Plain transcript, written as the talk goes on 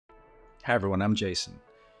Hi everyone, I'm Jason.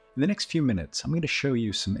 In the next few minutes, I'm going to show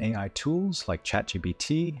you some AI tools like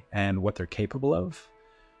ChatGPT and what they're capable of.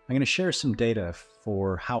 I'm going to share some data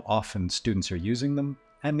for how often students are using them,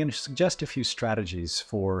 and I'm going to suggest a few strategies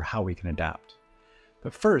for how we can adapt.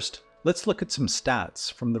 But first, let's look at some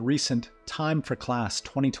stats from the recent Time for Class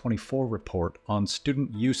 2024 report on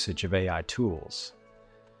student usage of AI tools.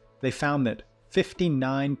 They found that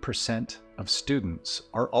 59% of students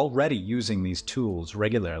are already using these tools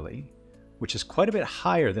regularly, which is quite a bit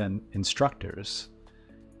higher than instructors.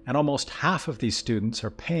 And almost half of these students are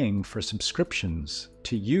paying for subscriptions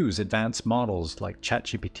to use advanced models like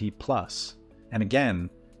ChatGPT Plus. And again,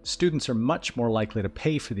 students are much more likely to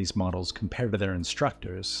pay for these models compared to their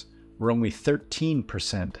instructors, where only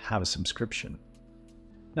 13% have a subscription.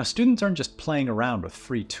 Now, students aren't just playing around with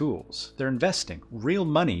free tools, they're investing real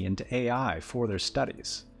money into AI for their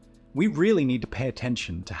studies. We really need to pay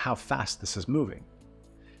attention to how fast this is moving.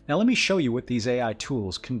 Now let me show you what these AI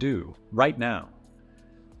tools can do right now.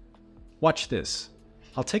 Watch this.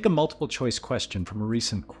 I'll take a multiple choice question from a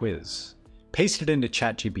recent quiz, paste it into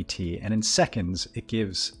ChatGPT, and in seconds it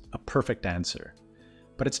gives a perfect answer.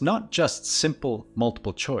 But it's not just simple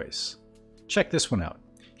multiple choice. Check this one out.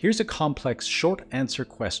 Here's a complex short answer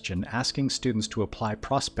question asking students to apply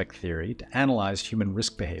prospect theory to analyze human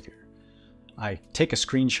risk behavior. I take a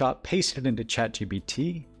screenshot, paste it into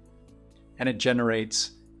ChatGPT, and it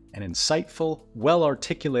generates an insightful,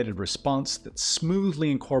 well-articulated response that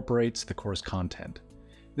smoothly incorporates the course content.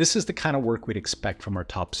 This is the kind of work we'd expect from our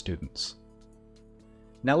top students.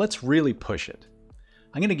 Now let's really push it.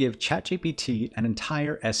 I'm going to give ChatGPT an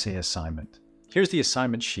entire essay assignment. Here's the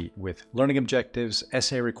assignment sheet with learning objectives,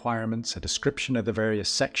 essay requirements, a description of the various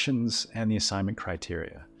sections, and the assignment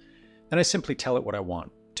criteria. Then I simply tell it what I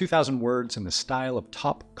want. 2,000 words in the style of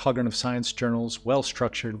top cognitive science journals, well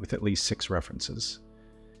structured with at least 6 references.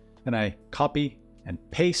 Then I copy and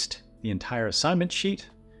paste the entire assignment sheet,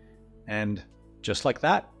 and just like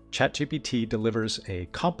that, ChatGPT delivers a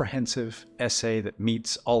comprehensive essay that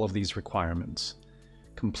meets all of these requirements,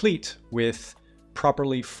 complete with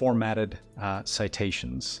properly formatted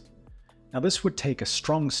citations. Now this would take a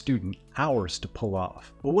strong student hours to pull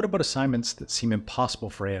off, but what about assignments that seem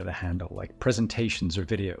impossible for AI to handle, like presentations or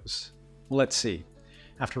videos? Well, let's see.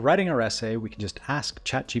 After writing our essay, we can just ask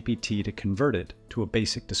ChatGPT to convert it to a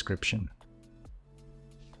basic description.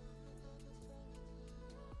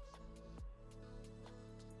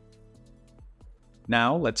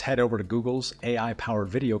 Now let's head over to Google's AI-powered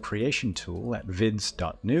video creation tool at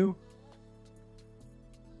vids.new.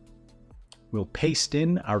 We'll paste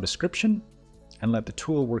in our description and let the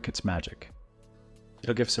tool work its magic.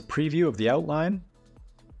 It'll give us a preview of the outline.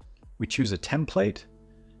 We choose a template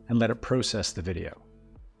and let it process the video.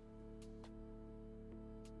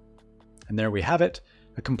 And there we have it,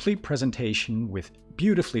 a complete presentation with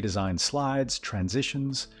beautifully designed slides,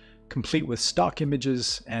 transitions, complete with stock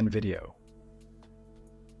images and video.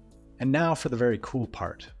 And now for the very cool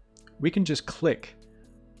part. We can just click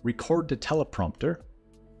Record to Teleprompter,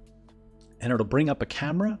 and it'll bring up a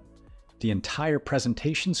camera, the entire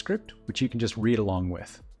presentation script, which you can just read along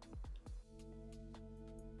with.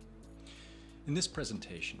 In this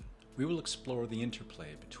presentation, we will explore the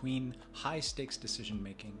interplay between high-stakes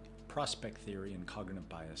decision-making, prospect theory, and cognitive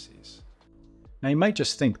biases. Now you might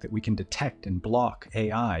just think that we can detect and block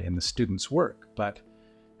AI in the student's work, but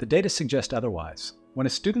the data suggest otherwise. When a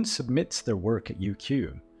student submits their work at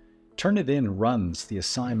UQ, Turnitin runs the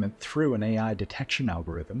assignment through an AI detection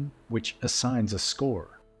algorithm, which assigns a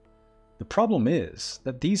score. The problem is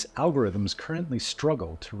that these algorithms currently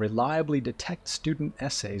struggle to reliably detect student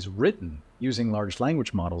essays written using large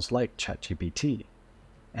language models like ChatGPT,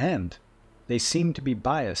 and they seem to be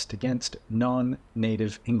biased against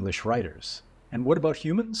non-native English writers. And what about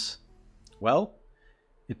humans? Well,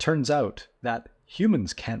 it turns out that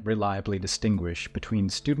humans can't reliably distinguish between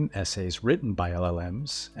student essays written by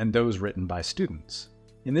LLMs and those written by students.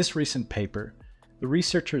 In this recent paper, the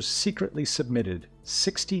researchers secretly submitted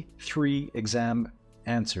 63 exam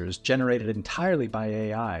answers generated entirely by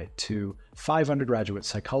AI to 5 undergraduate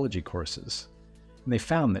psychology courses, and they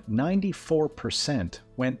found that 94%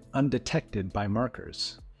 went undetected by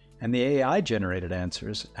markers, and the AI-generated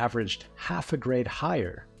answers averaged half a grade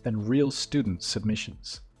higher than real student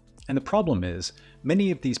submissions. And the problem is,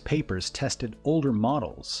 many of these papers tested older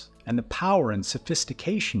models, and the power and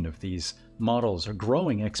sophistication of these models are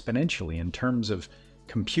growing exponentially in terms of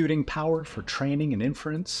computing power for training and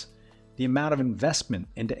inference, the amount of investment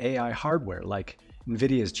into AI hardware like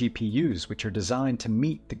NVIDIA's GPUs, which are designed to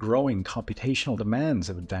meet the growing computational demands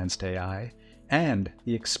of advanced AI, and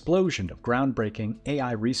the explosion of groundbreaking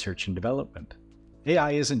AI research and development.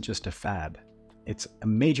 AI isn't just a fad. It's a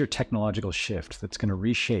major technological shift that's going to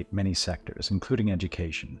reshape many sectors, including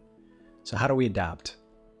education. So how do we adapt?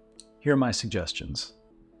 Here are my suggestions.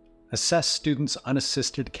 Assess students'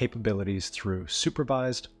 unassisted capabilities through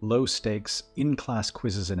supervised, low-stakes, in-class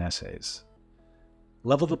quizzes and essays.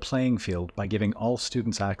 Level the playing field by giving all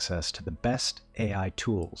students access to the best AI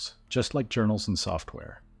tools, just like journals and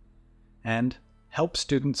software. And help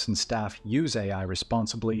students and staff use AI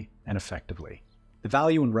responsibly and effectively. The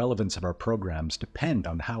value and relevance of our programs depend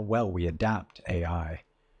on how well we adapt AI,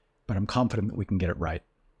 but I'm confident that we can get it right.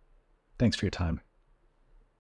 Thanks for your time.